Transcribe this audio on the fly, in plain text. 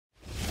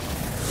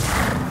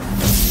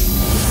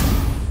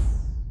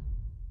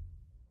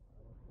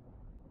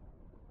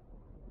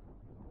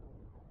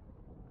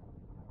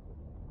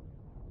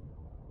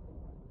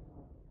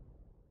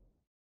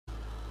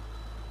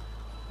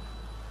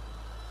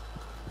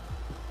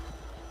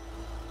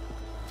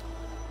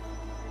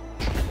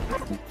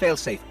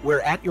Failsafe,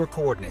 we're at your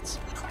coordinates.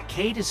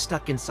 Cayed is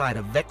stuck inside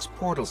a Vex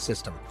portal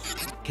system.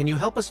 Can you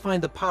help us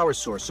find the power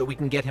source so we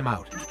can get him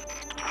out?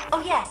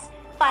 Oh yes.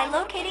 By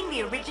locating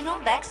the original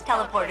Vex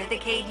teleporter the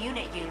Cayed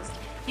unit used,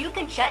 you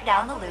can shut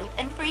down the loop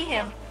and free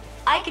him.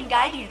 I can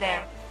guide you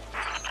there.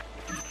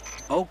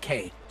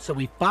 Okay, so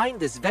we find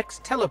this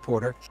Vex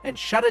teleporter and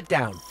shut it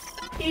down.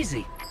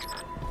 Easy.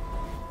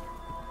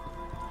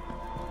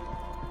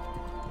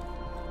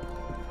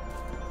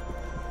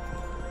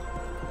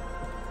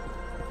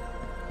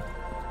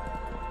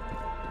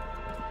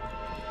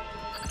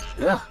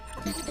 Ugh,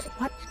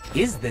 what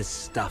is this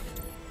stuff?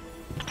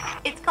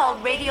 It's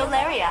called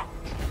radiolaria.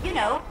 You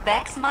know,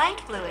 Vex mind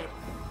fluid.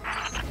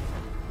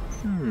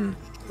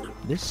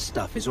 This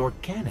stuff is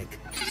organic.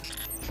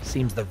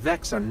 Seems the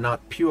Vex are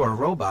not pure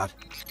robot.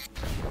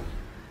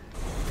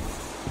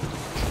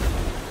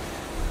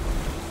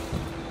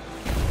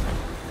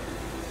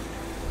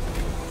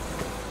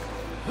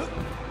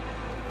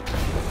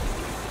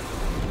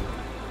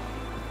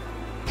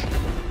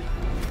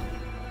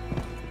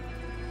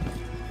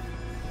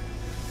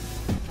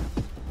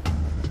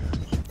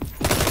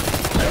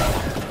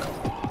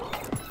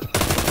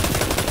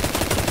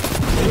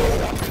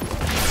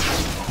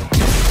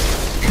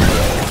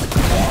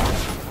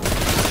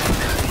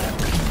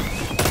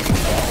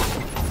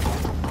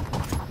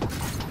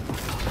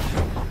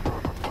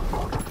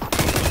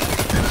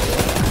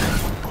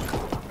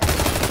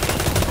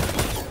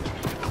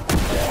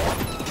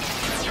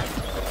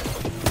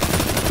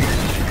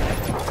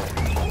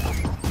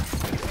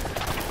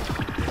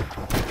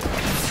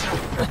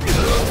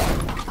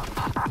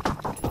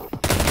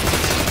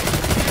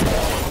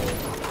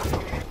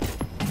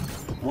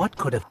 What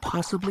could have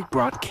possibly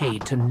brought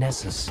Cayed to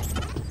Nessus?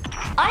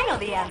 I know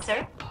the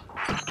answer.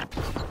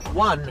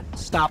 1,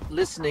 stop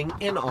listening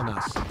in on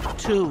us.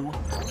 2,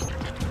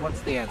 what's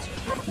the answer?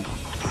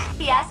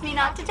 He asked me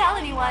not to tell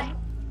anyone.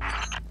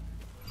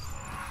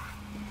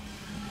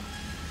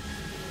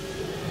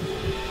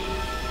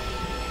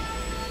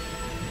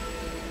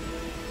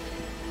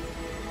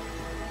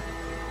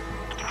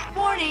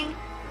 Warning!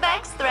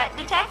 Vex threat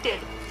detected.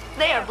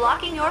 They are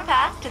blocking your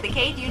path to the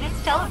Cayed unit's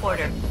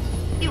teleporter.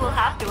 You will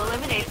have to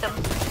eliminate them.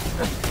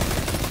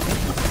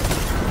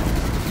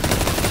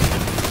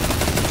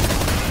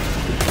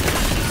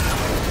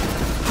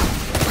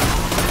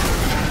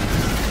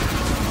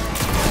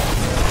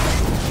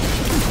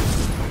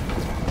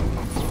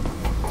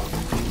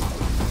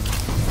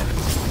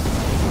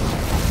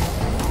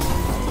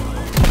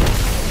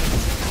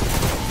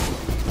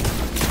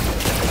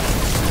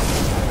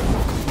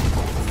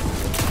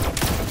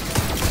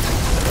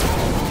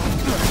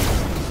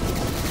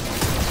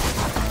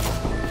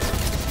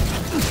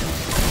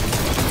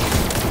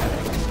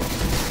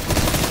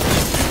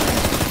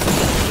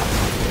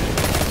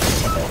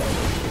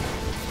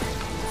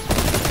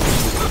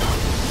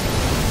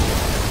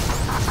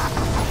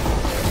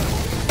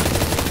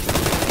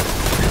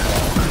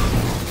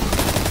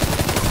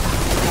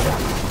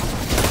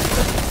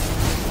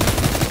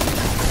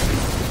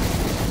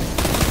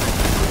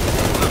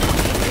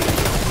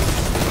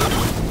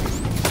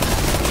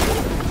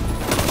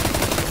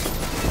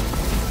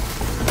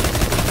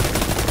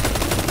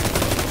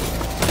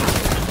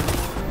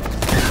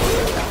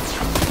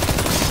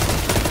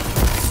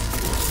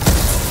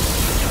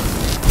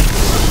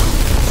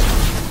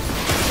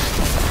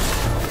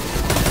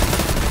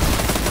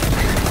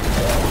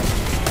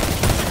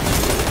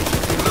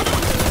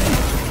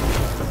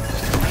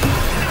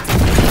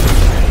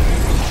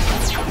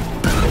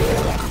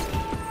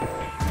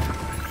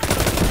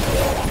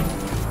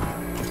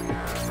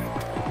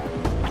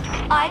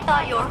 I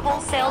thought your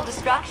wholesale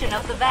destruction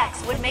of the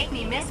Vex would make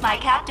me miss my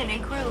captain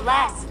and crew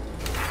less.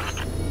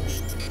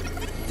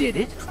 Did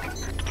it?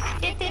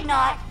 It did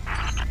not.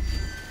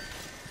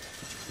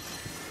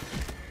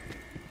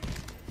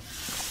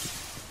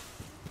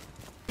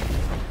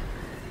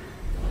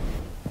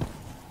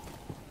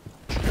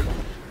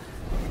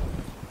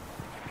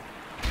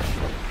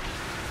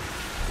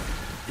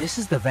 This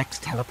is the Vex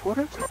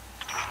teleporter?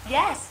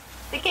 Yes,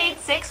 the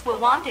Cayed-6 will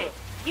want it.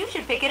 You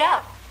should pick it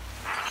up.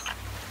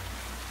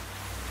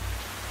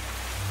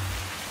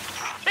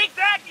 Take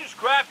that, you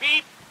scrap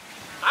heap!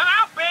 I'm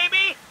out,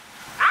 baby!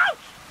 Out!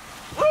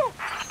 Woo!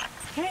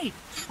 Hey,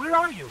 where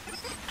are you?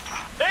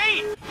 Hey!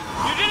 You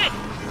did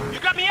it! You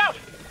got me out!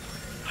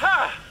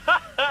 Ha!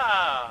 Ha!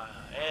 Ha!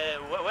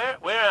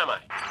 Where am I?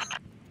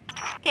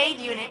 Cayed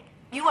unit,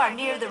 you are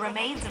near the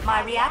remains of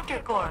my reactor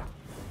core.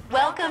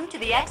 Welcome to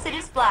the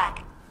Exodus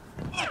Black,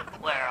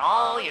 where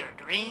all your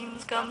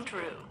dreams come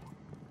true.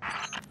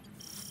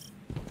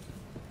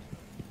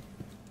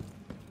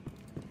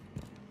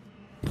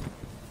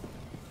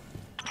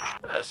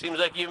 Seems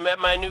like you've met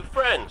my new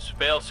friends,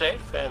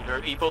 Failsafe, and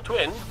her evil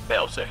twin,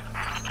 Failsafe.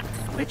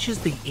 Which is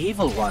the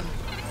evil one?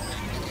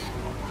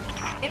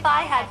 If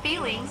I had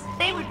feelings,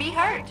 they would be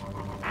hurt.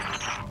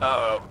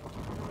 Uh-oh.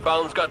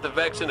 Fallon's got the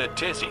Vex in a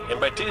tizzy, and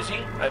by tizzy,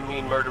 I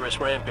mean murderous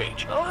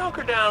rampage. I'll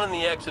hunker down in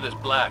the Exodus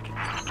Black.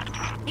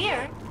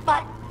 Here,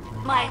 but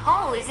my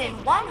hull is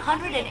in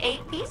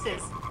 108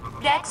 pieces.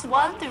 Decks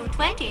 1 through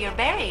 20 are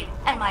buried,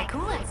 and my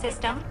coolant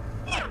system...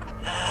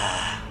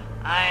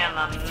 I am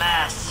a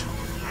mess.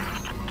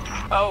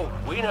 Oh,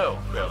 we know,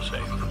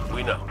 Failsafe.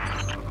 We know.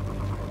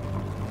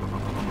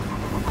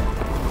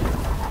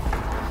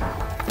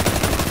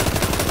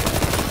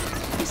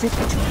 Is it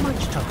too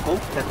much to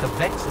hope that the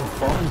Vex and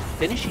Fallen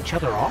finish each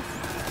other off?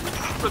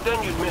 But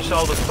then you'd miss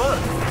all the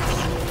fun.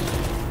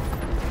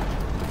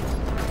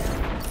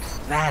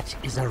 That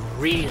is a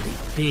really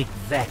big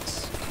Vex.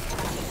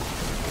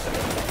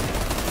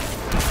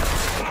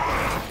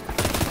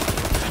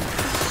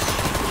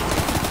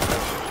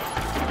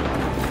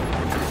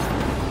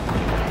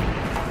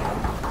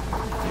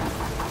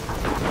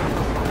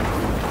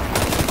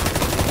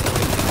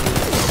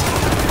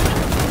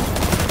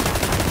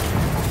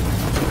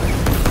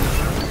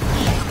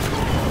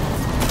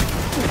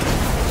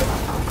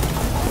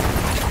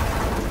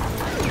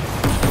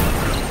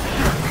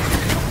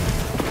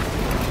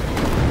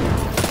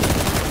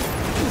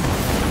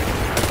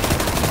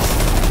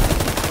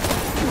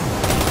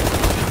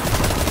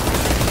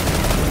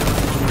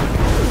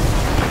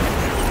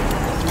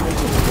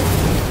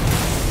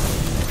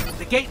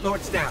 Gate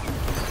Lord's down.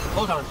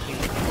 Hold on,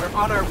 please. We're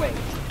on our way.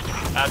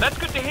 That's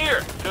good to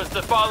hear, because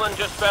the Fallen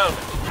just found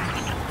it.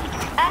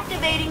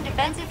 Activating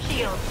defensive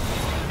shield.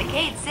 The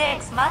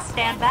Cayed-6 must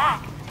stand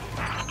back.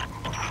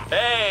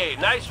 Hey,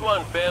 nice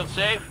one,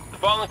 Failsafe. The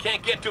Fallen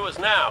can't get to us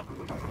now.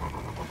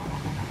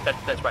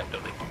 That's right,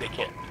 though. They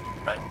can't,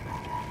 right?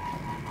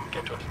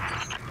 Get to us.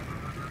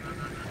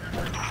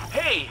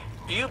 Hey,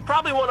 you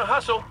probably want to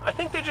hustle. I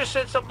think they just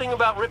said something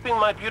about ripping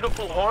my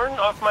beautiful horn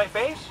off my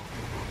face.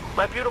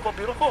 My beautiful,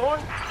 beautiful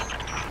horn?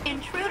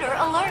 Intruder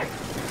alert.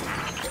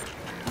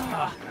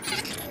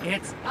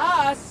 It's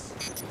us!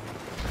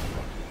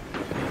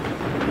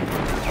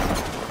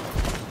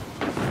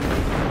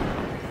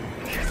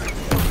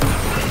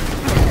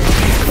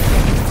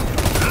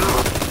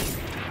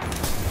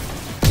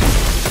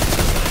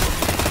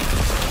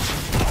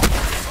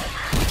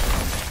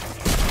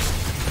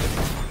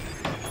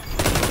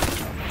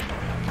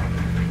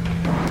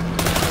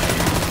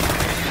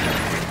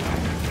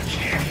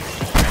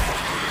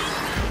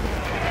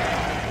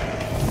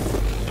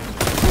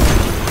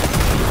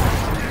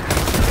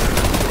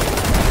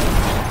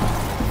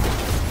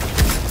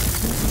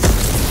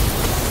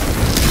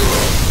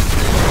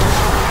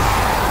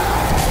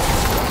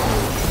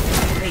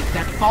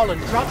 Fallen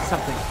dropped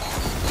something.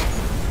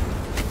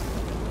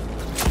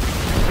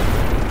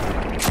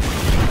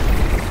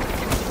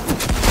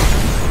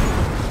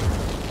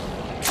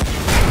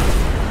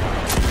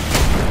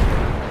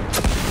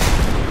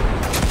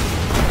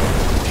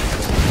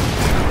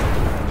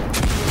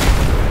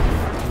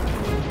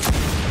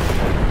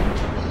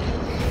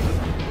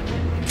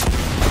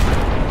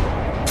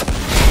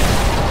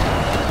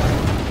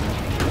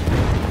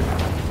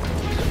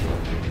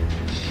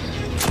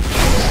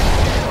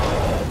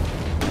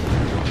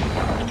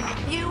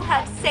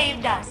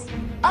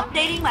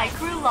 Updating my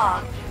crew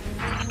log.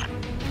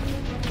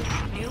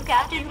 New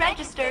captain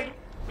registered.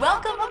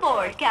 Welcome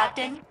aboard,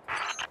 Captain.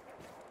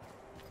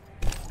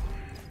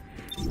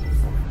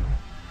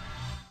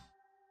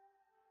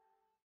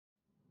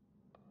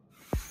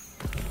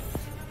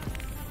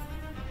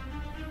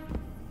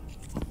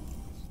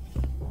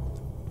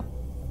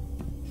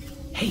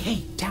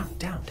 Hey,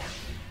 down.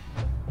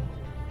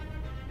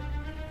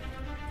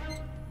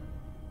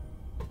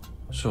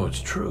 So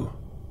it's true.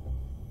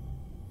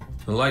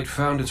 The light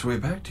found its way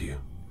back to you.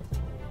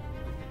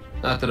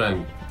 Not that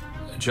I'm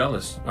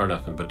jealous or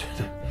nothing, but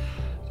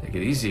take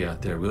it easy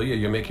out there, will you?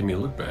 You're making me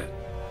look bad.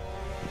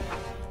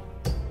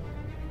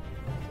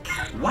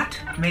 What,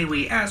 may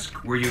we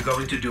ask, were you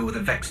going to do with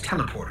a Vex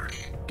teleporter?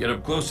 Get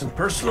up close and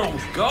personal.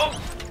 Go!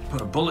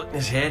 Put a bullet in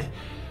his head.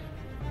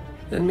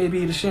 Then maybe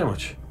eat a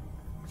sandwich.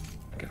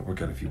 Gotta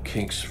work out a few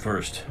kinks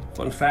first.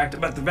 Fun fact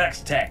about the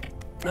Vex tech.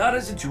 Not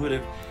as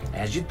intuitive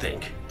as you'd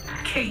think.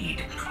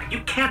 Cayed,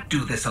 you can't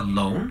do this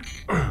alone.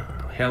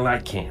 Hell, I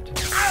can't.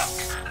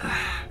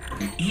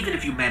 Even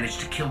if you manage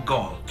to kill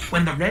Gaul,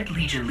 when the Red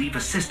Legion leave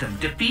a system,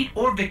 defeat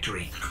or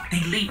victory,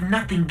 they leave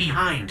nothing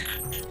behind.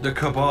 The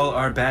Cabal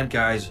are bad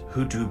guys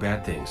who do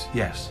bad things.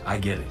 Yes, I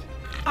get it.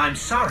 I'm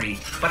sorry,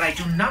 but I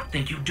do not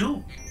think you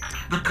do.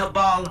 The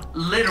Cabal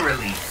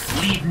literally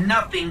leave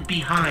nothing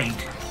behind.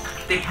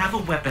 They have a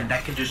weapon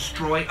that can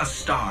destroy a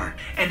star,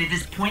 and it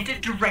is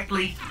pointed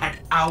directly at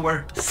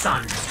our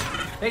sun.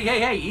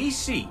 Hey,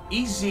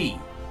 easy.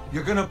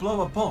 You're gonna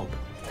blow a bulb.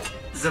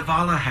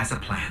 Zavala has a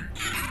plan.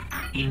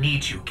 He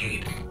needs you,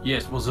 Cayed.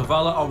 Yes, well,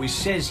 Zavala always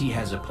says he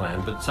has a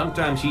plan, but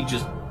sometimes he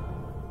just...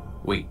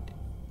 Wait.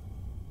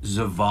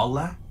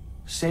 Zavala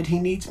said he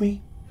needs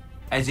me?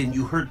 As in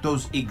you heard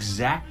those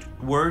exact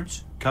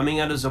words coming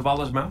out of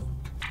Zavala's mouth?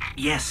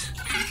 Yes,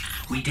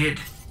 we did.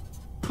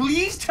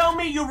 Please tell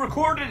me you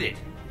recorded it!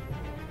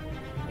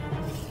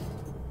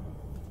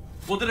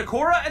 Well, did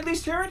Ikora at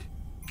least hear it?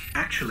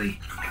 Actually,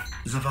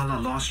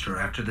 Zavala lost her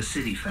after the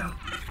city fell.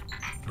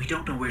 We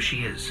don't know where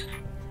she is.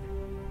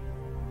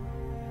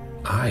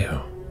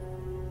 Io,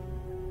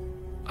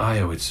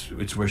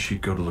 it's where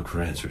she'd go to look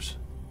for answers.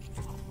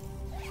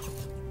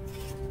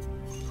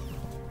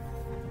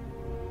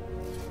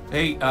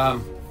 Hey,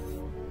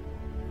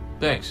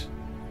 thanks.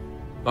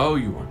 Oh,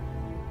 you weren't.